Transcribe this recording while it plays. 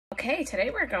Okay, today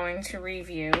we're going to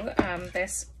review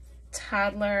this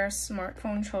toddler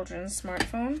smartphone, children's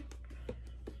smartphone.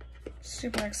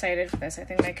 Super excited for this. I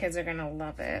think my kids are gonna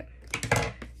love it.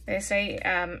 They say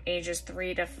ages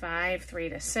 3 to 5, 3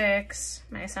 to 6.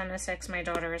 My son is 6, my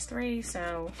daughter is 3,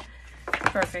 so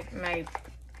perfect. My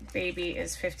baby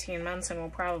is 15 months and we'll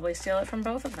probably steal it from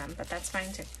both of them, but that's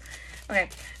fine too. Okay,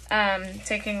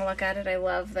 taking a look at it, I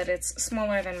love that it's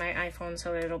smaller than my iPhone,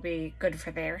 so it'll be good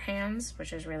for their hands,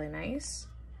 which is really nice.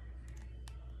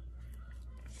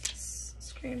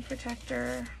 Screen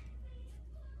protector.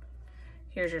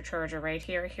 Here's your charger right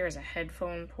here. Here's a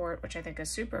headphone port, which I think is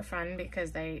super fun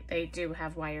because they do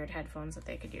have wired headphones that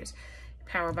they could use.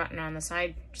 Power button on the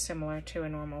side, similar to a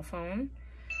normal phone.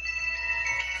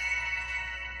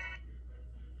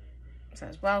 It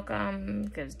says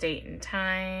welcome, gives date and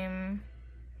time.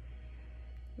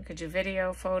 You could do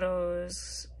video,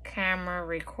 photos, camera,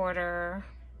 recorder.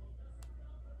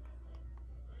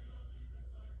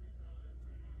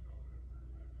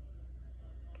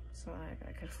 So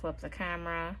I could flip the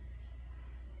camera.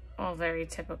 All very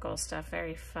typical stuff,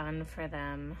 very fun for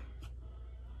them.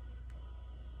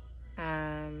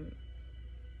 You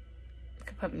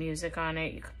could put music on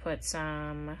it. You could put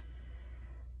some,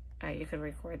 you could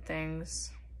record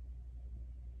things.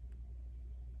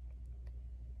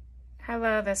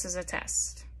 Hello, this is a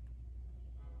test.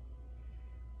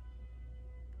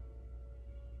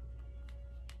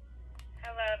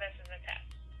 Hello, this is a test.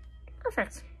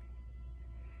 Perfect.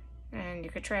 And you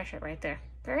could trash it right there.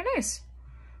 Very nice.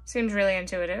 Seems really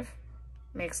intuitive.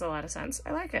 Makes a lot of sense.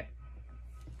 I like it.